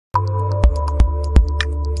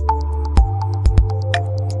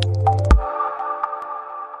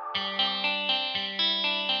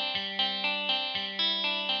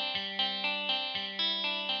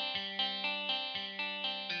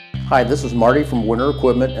Hi, this is Marty from Winter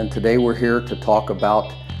Equipment, and today we're here to talk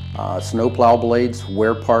about snowplow blades,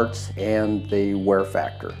 wear parts, and the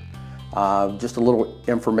WearFactor. Just a little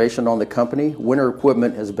information on the company. Winter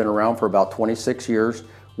Equipment has been around for about 26 years.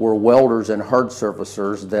 We're welders and hard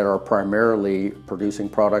surfacers that are primarily producing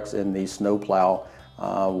products in the snowplow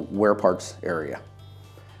wear parts area.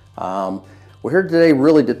 We're here today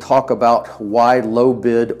really to talk about why low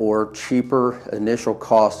bid or cheaper initial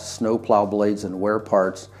cost snowplow blades and wear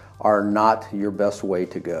parts are not your best way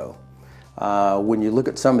to go. When you look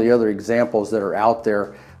at some of the other examples that are out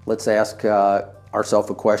there, let's ask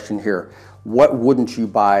ourselves a question here. What wouldn't you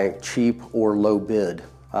buy cheap or low bid?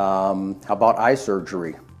 How about eye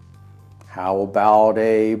surgery? How about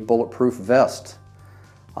a bulletproof vest?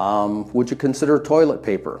 Would you consider toilet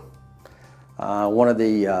paper? One of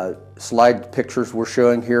the slide pictures we're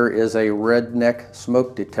showing here is a redneck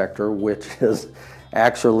smoke detector, which is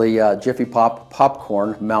actually Jiffy Pop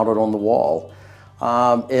popcorn mounted on the wall.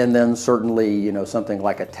 And then certainly, something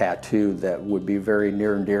like a tattoo that would be very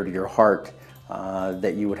near and dear to your heart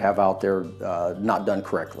that you would have out there not done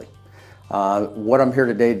correctly. What I'm here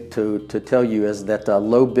today to tell you is that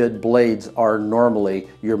low bid blades are normally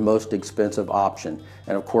your most expensive option.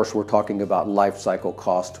 And of course, we're talking about life cycle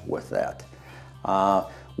cost with that.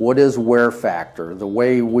 What is wear factor? The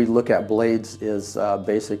way we look at blades is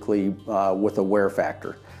basically with a wear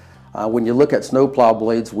factor. When you look at snowplow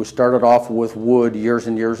blades, we started off with wood years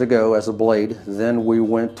and years ago as a blade. Then we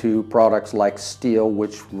went to products like steel,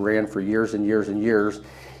 which ran for years and years and years,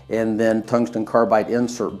 and then tungsten carbide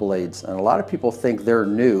insert blades. And a lot of people think they're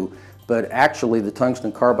new, but actually the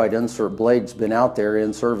tungsten carbide insert blade's been out there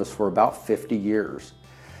in service for about 50 years.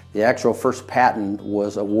 The actual first patent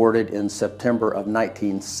was awarded in September of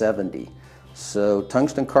 1970. So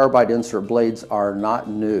tungsten carbide insert blades are not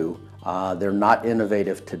new. They're not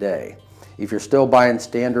innovative today. If you're still buying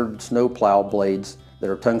standard snowplow blades that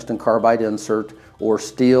are tungsten carbide insert or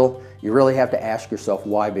steel, you really have to ask yourself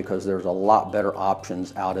why, because there's a lot better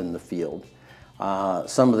options out in the field.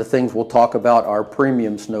 Some of the things we'll talk about are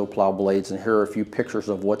premium snowplow blades, and here are a few pictures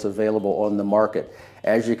of what's available on the market.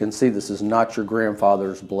 As you can see, this is not your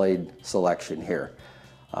grandfather's blade selection here.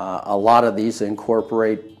 A lot of these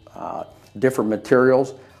incorporate different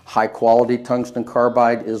materials. High quality tungsten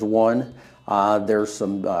carbide is one. There's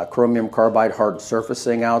some chromium carbide hard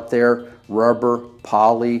surfacing out there, rubber,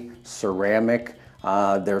 poly, ceramic.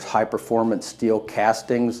 There's high performance steel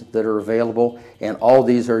castings that are available, and all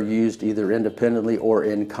these are used either independently or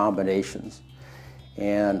in combinations.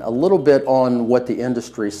 And a little bit on what the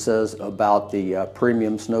industry says about the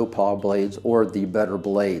premium snowplow blades or the better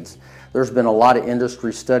blades. There's been a lot of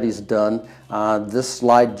industry studies done. This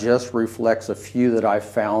slide just reflects a few that I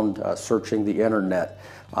found searching the internet.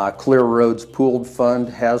 Clear Roads Pooled Fund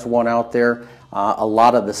has one out there. A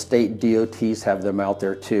lot of the state DOTs have them out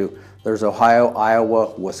there too. There's Ohio,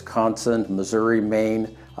 Iowa, Wisconsin, Missouri,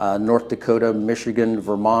 Maine, North Dakota, Michigan,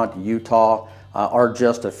 Vermont, Utah are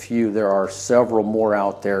just a few. There are several more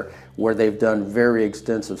out there where they've done very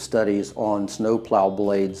extensive studies on snowplow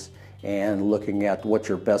blades and looking at what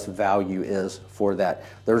your best value is for that.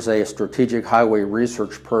 There's a strategic highway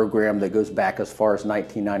research program that goes back as far as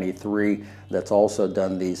 1993 that's also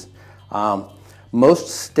done these. Most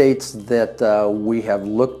states that we have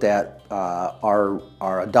looked at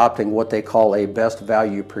are adopting what they call a best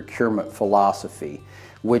value procurement philosophy,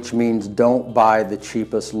 which means don't buy the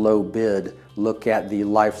cheapest low bid, look at the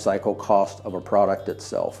life cycle cost of a product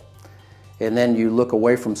itself. And then you look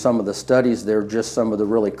away from some of the studies, they're just some of the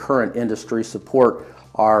really current industry support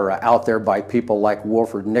are out there by people like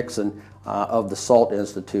Wilfred Nixon of the SALT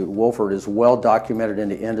Institute. Wilfred is well documented in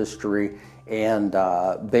the industry, and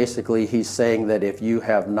basically he's saying that if you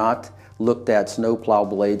have not looked at snowplow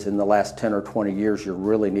blades in the last 10 or 20 years, you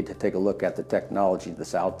really need to take a look at the technology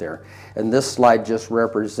that's out there. And this slide just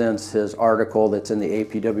represents his article that's in the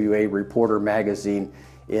APWA Reporter magazine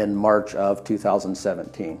in March of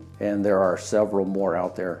 2017. And there are several more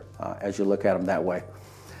out there as you look at them that way.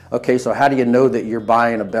 Okay, so how do you know that you're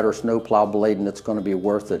buying a better snowplow blade and it's going to be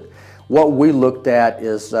worth it? What we looked at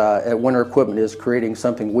is, at Winter Equipment, is creating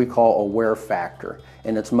something we call a wear factor.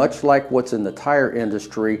 And it's much like what's in the tire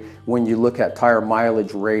industry when you look at tire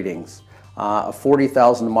mileage ratings. A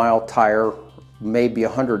 40,000 mile tire may be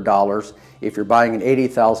 $100. If you're buying an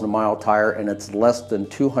 80,000 mile tire and it's less than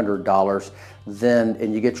 $200, then,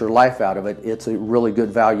 and you get your life out of it, it's a really good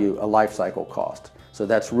value, a life cycle cost. So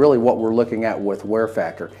that's really what we're looking at with wear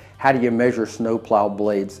factor. How do you measure snowplow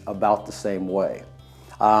blades about the same way?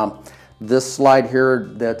 This slide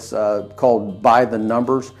here that's called By the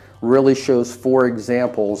Numbers really shows 4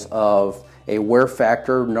 examples of a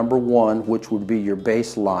WearFactor #1, which would be your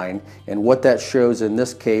baseline. And what that shows in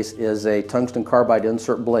this case is a tungsten carbide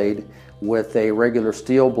insert blade with a regular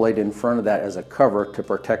steel blade in front of that as a cover to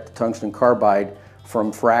protect the tungsten carbide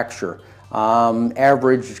from fracture.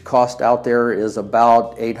 Average cost out there is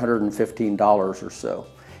about $815 or so.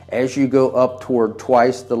 As you go up toward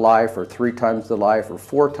twice the life or 3 times the life or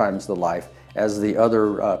 4 times the life, as the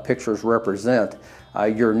other pictures represent,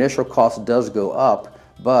 your initial cost does go up,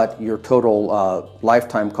 but your total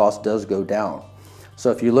lifetime cost does go down.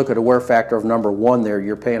 So if you look at a WearFactor of #1 there,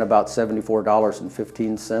 you're paying about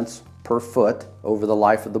 $74.15 per foot over the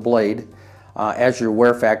life of the blade. As your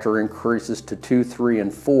WearFactor increases to 2, 3,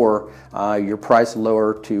 and 4, your price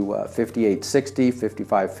lower to $58.60,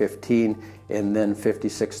 $55.15, and then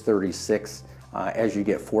 $56.36 as you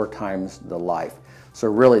get 4 times the life. So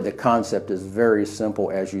really the concept is very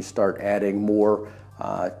simple as you start adding more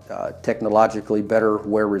technologically better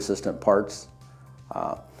wear-resistant parts.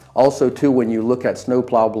 Also too, when you look at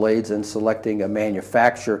snowplow blades and selecting a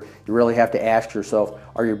manufacturer, you really have to ask yourself,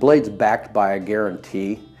 are your blades backed by a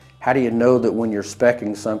guarantee? How do you know that when you're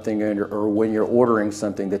speccing something or when you're ordering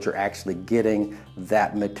something that you're actually getting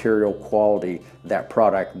that material quality, that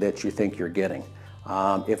product that you think you're getting?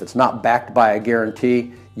 If it's not backed by a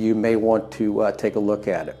guarantee, you may want to take a look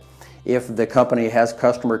at it. If the company has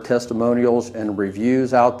customer testimonials and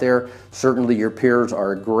reviews out there, certainly your peers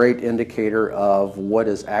are a great indicator of what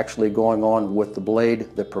is actually going on with the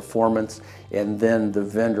blade, the performance, and then the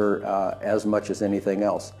vendor as much as anything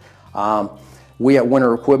else. We at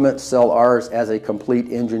Winter Equipment sell ours as a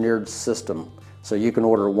complete engineered system. So you can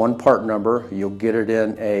order one part number, you'll get it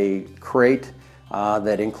in a crate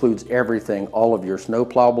that includes everything, all of your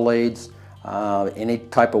snowplow blades, any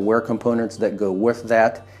type of wear components that go with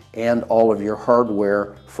that, and all of your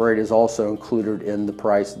hardware. Freight is also included in the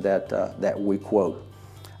price that we quote.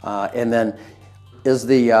 And then, is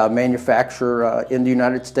the manufacturer in the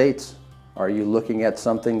United States? Are you looking at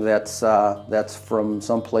something that's from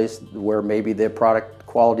someplace where maybe their product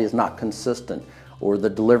quality is not consistent or the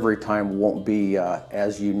delivery time won't be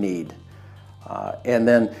as you need? And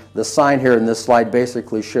then the sign here in this slide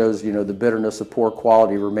basically shows, you know, the bitterness of poor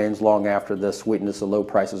quality remains long after the sweetness of low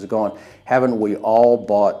prices are gone. Haven't we all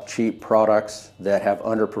bought cheap products that have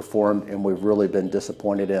underperformed and we've really been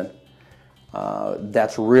disappointed in?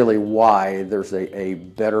 That's really why there's a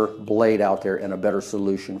better blade out there and a better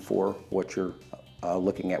solution for what you're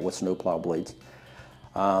looking at with snowplow blades.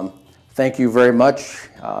 Thank you very much.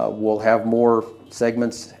 We'll have more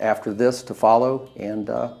segments after this to follow, and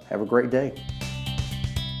have a great day.